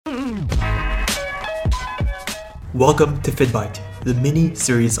Welcome to FittBite, the mini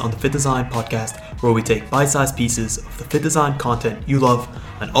series on the Fit Design podcast where we take bite-sized pieces of the fit design content you love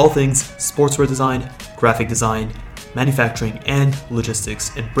on all things sportswear design, graphic design, manufacturing, and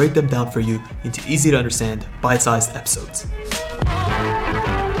logistics and break them down for you into easy to understand bite-sized episodes.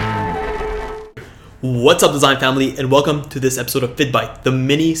 What's up, design family, and welcome to this episode of FittBite, the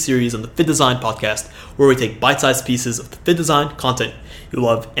mini series on the Fit Design podcast where we take bite-sized pieces of the fit design content you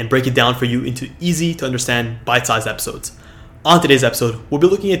love and break it down for you into easy to understand bite-sized episodes. On today's episode, we'll be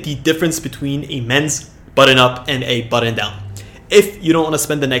looking at the difference between a men's button-up and a button-down. If you don't want to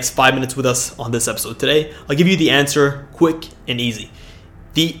spend the next 5 minutes with us on this episode today, I'll give you the answer quick and easy.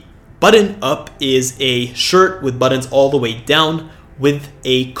 The button-up is a shirt with buttons all the way down with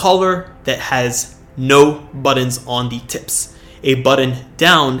a collar that has no buttons on the tips. A button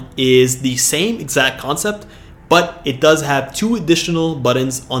down is the same exact concept, but it does have two additional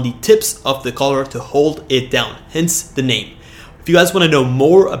buttons on the tips of the collar to hold it down, hence the name. If you guys want to know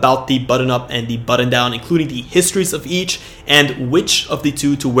more about the button up and the button down, including the histories of each and which of the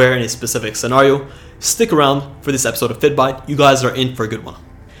two to wear in a specific scenario, stick around for this episode of FittBite. You guys are in for a good one.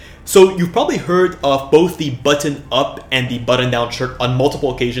 So you've probably heard of both the button up and the button down shirt on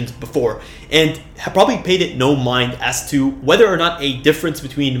multiple occasions before and have probably paid it no mind as to whether or not a difference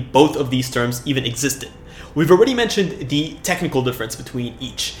between both of these terms even existed. We've already mentioned the technical difference between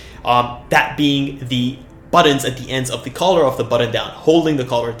each, that being the buttons at the ends of the collar of the button down, holding the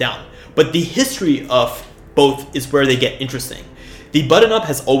collar down. But the history of both is where they get interesting. The button up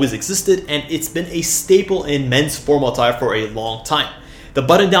has always existed and it's been a staple in men's formal attire for a long time. The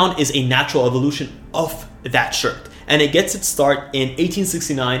button down is a natural evolution of that shirt, and it gets its start in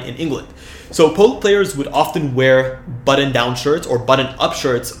 1869 in England. So polo players would often wear button down shirts or button up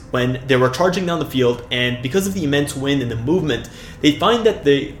shirts when they were charging down the field, and because of the immense wind and the movement, they'd find that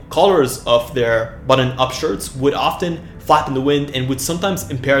the collars of their button up shirts would often flap in the wind and would sometimes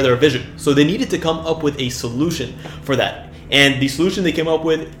impair their vision. So they needed to come up with a solution for that. And the solution they came up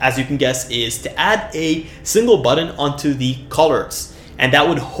with, as you can guess, is to add a single button onto the collars. And that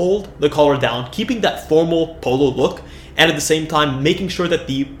would hold the collar down, keeping that formal polo look, and at the same time making sure that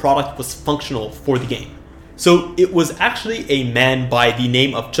the product was functional for the game. So it was actually a man by the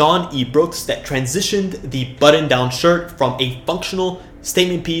name of John E. Brooks that transitioned the button-down shirt from a functional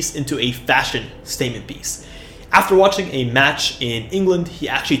statement piece into a fashion statement piece. After watching a match in England, he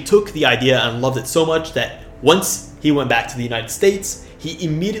actually took the idea and loved it so much that once he went back to the United States, he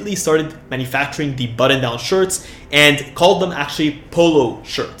immediately started manufacturing the button-down shirts and called them actually polo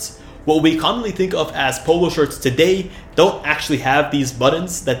shirts. What we commonly think of as polo shirts today don't actually have these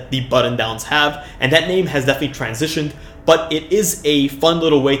buttons that the button-downs have, and that name has definitely transitioned, but it is a fun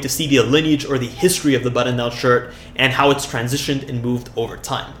little way to see the lineage or the history of the button-down shirt and how it's transitioned and moved over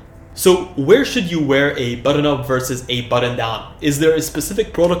time. So where should you wear a button-up versus a button-down? Is there a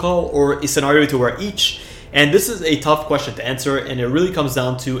specific protocol or a scenario to wear each? And this is a tough question to answer, and it really comes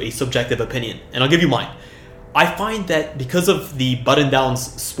down to a subjective opinion. And I'll give you mine. I find that because of the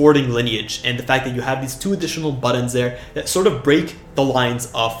button-down's sporting lineage and the fact that you have these two additional buttons there that sort of break the lines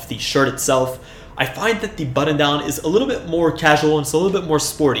of the shirt itself, I find that the button-down is a little bit more casual and it's a little bit more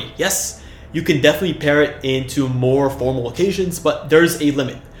sporty. Yes, you can definitely pair it into more formal occasions, but there's a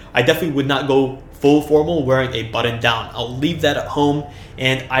limit. I definitely would not go full formal wearing a button down. I'll leave that at home,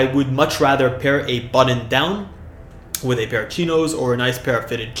 and I would much rather pair a button down with a pair of chinos or a nice pair of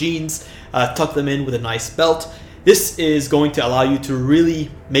fitted jeans, tuck them in with a nice belt. This is going to allow you to really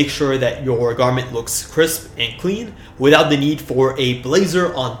make sure that your garment looks crisp and clean without the need for a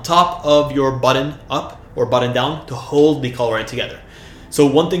blazer on top of your button up or button down to hold the collar in together. So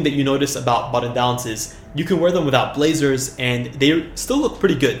one thing that you notice about button downs is you can wear them without blazers and they still look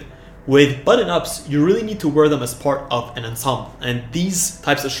pretty good. With button-ups, you really need to wear them as part of an ensemble. And these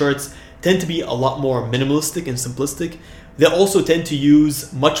types of shirts tend to be a lot more minimalistic and simplistic. They also tend to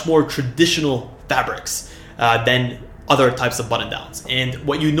use much more traditional fabrics than other types of button-downs. And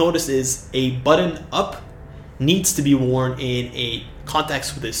what you notice is a button-up needs to be worn in a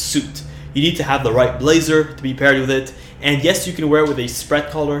context with a suit. You need to have the right blazer to be paired with it. And yes, you can wear it with a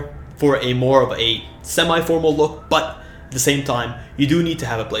spread collar for a more of a semi-formal look, but at the same time, you do need to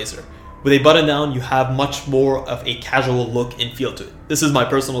have a blazer. With a button down, you have much more of a casual look and feel to it. This is my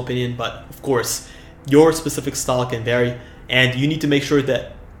personal opinion, but of course, your specific style can vary, and you need to make sure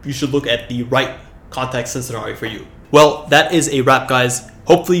that you should look at the right context and scenario for you. Well, that is a wrap, guys.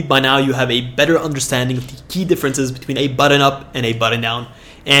 Hopefully, by now, you have a better understanding of the key differences between a button up and a button down,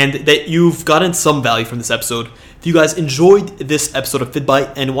 and that you've gotten some value from this episode. If you guys enjoyed this episode of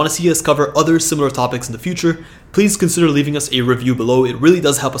FittBite and want to see us cover other similar topics in the future, please consider leaving us a review below. It really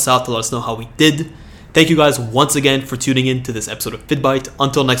does help us out to let us know how we did. Thank you guys once again for tuning in to this episode of FittBite.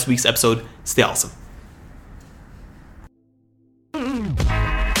 Until next week's episode, stay awesome.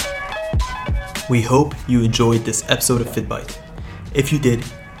 We hope you enjoyed this episode of FittBite. If you did,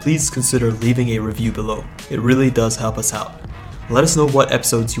 please consider leaving a review below. It really does help us out. Let us know what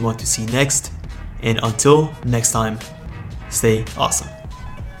episodes you want to see next, and until next time, stay awesome.